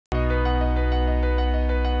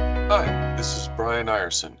Hi, this is Brian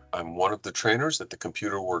Ierson. I'm one of the trainers at the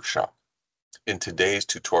Computer Workshop. In today's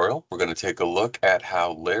tutorial, we're going to take a look at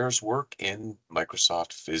how layers work in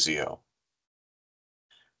Microsoft Visio.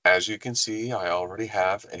 As you can see, I already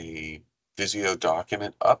have a Visio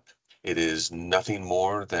document up. It is nothing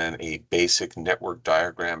more than a basic network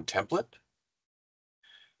diagram template.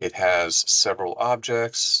 It has several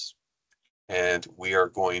objects, and we are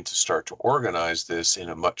going to start to organize this in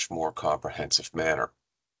a much more comprehensive manner.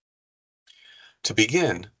 To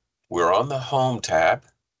begin, we're on the Home tab,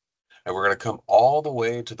 and we're going to come all the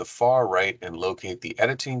way to the far right and locate the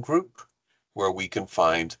editing group where we can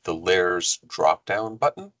find the layers drop-down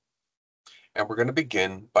button. And we're going to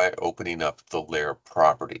begin by opening up the layer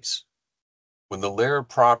properties. When the layer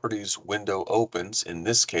properties window opens, in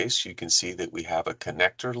this case, you can see that we have a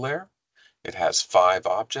connector layer. It has 5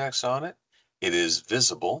 objects on it. It is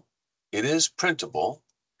visible. It is printable.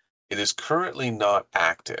 It is currently not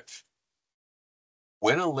active.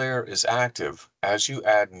 When a layer is active, as you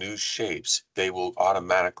add new shapes, they will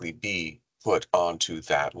automatically be put onto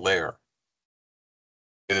that layer.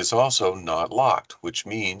 It is also not locked, which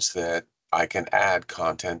means that I can add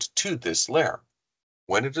content to this layer.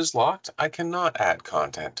 When it is locked, I cannot add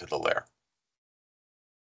content to the layer.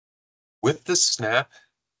 With the snap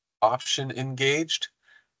option engaged,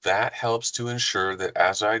 that helps to ensure that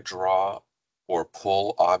as I draw or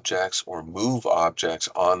pull objects or move objects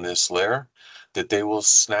on this layer, that they will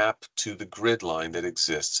snap to the grid line that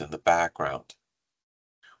exists in the background.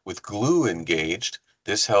 With glue engaged,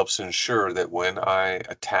 this helps ensure that when I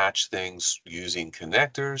attach things using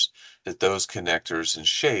connectors, that those connectors and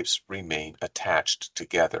shapes remain attached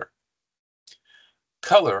together.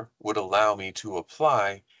 Color would allow me to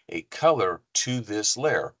apply a color to this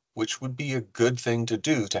layer, which would be a good thing to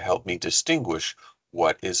do to help me distinguish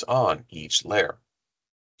what is on each layer.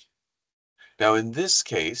 Now in this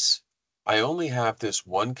case, I only have this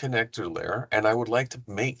one connector layer, and I would like to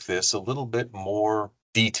make this a little bit more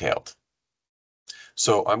detailed.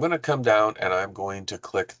 So I'm going to come down and I'm going to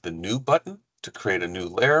click the New button to create a new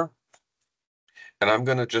layer. And I'm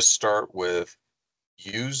going to just start with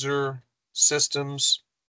User Systems,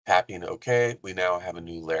 tapping OK. We now have a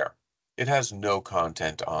new layer. It has no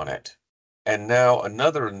content on it. And now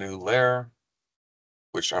another new layer,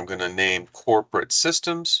 which I'm going to name Corporate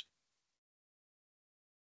Systems.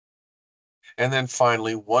 And then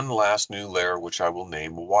finally, one last new layer, which I will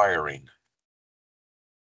name Wiring.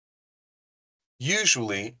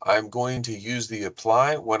 Usually, I'm going to use the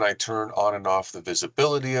apply when I turn on and off the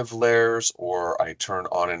visibility of layers, or I turn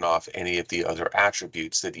on and off any of the other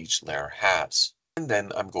attributes that each layer has. And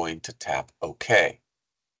then I'm going to tap OK.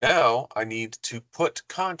 Now I need to put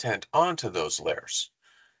content onto those layers.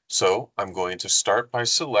 So I'm going to start by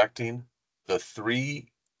selecting the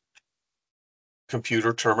 3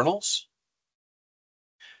 computer terminals.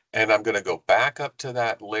 And I'm going to go back up to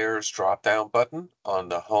that Layers drop-down button on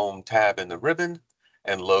the Home tab in the ribbon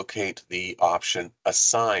and locate the option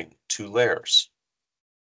Assign to Layers.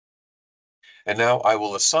 And now I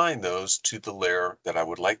will assign those to the layer that I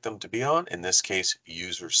would like them to be on, in this case,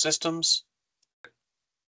 User Systems.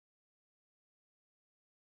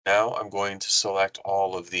 Now I'm going to select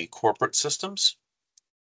all of the corporate systems.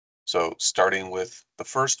 So starting with the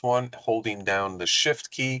first one, holding down the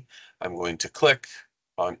Shift key, I'm going to click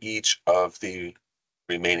on each of the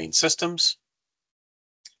remaining systems.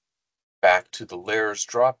 Back to the Layers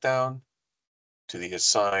dropdown, to the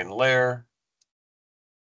Assign Layer,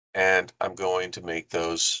 and I'm going to make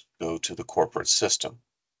those go to the corporate system.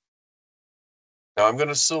 Now I'm going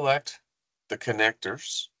to select the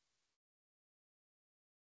connectors.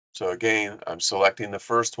 So again, I'm selecting the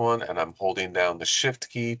first one and I'm holding down the Shift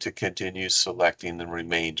key to continue selecting the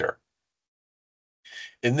remainder.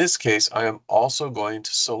 In this case, I am also going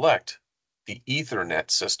to select the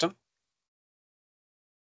Ethernet system,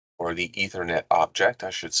 or the Ethernet object,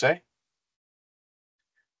 I should say.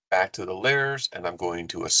 Back to the layers, and I'm going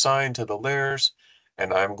to assign to the layers,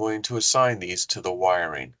 and I'm going to assign these to the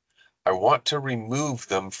wiring. I want to remove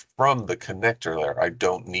them from the connector layer. I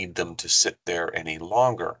don't need them to sit there any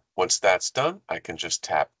longer. Once that's done, I can just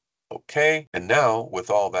tap OK. And now,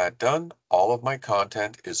 with all that done, all of my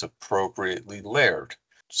content is appropriately layered.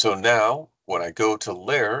 So now, when I go to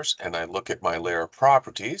layers and I look at my layer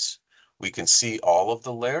properties, we can see all of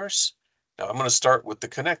the layers. Now I'm going to start with the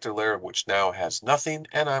connector layer, which now has nothing,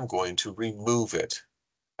 and I'm going to remove it.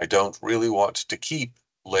 I don't really want to keep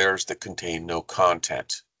layers that contain no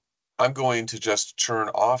content. I'm going to just turn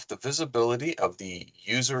off the visibility of the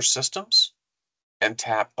user systems and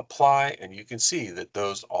tap apply, and you can see that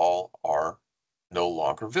those all are no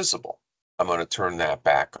longer visible. I'm going to turn that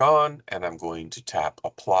back on and I'm going to tap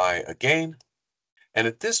apply again. And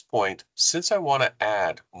at this point, since I want to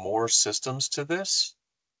add more systems to this,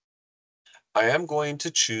 I am going to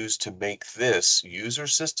choose to make this user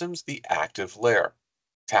systems the active layer.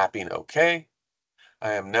 Tapping OK,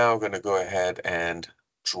 I am now going to go ahead and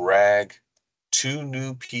drag two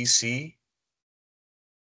new PC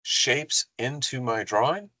shapes into my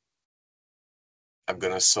drawing. I'm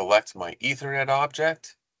going to select my Ethernet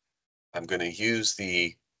object. I'm going to use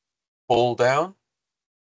the pull down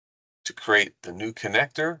to create the new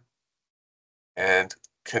connector and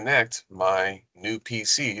connect my new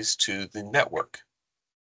PCs to the network.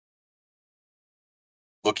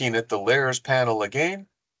 Looking at the layers panel again,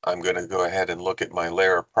 I'm going to go ahead and look at my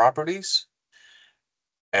layer properties,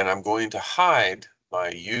 and I'm going to hide my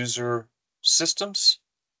user systems,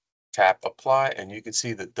 tap apply, and you can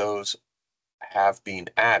see that those have been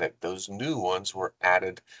added. Those new ones were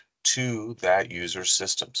added to that user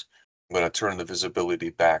systems. I'm going to turn the visibility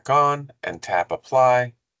back on and tap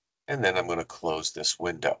apply, and then I'm going to close this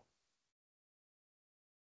window.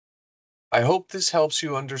 I hope this helps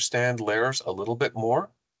you understand layers a little bit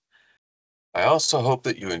more. I also hope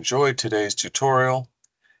that you enjoyed today's tutorial,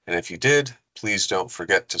 and if you did, please don't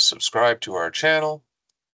forget to subscribe to our channel.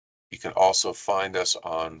 You can also find us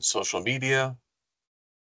on social media.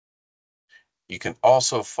 You can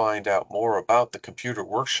also find out more about the Computer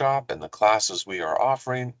Workshop and the classes we are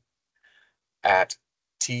offering at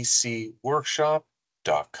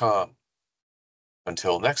tcworkshop.com.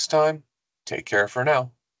 Until next time, take care for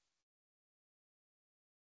now.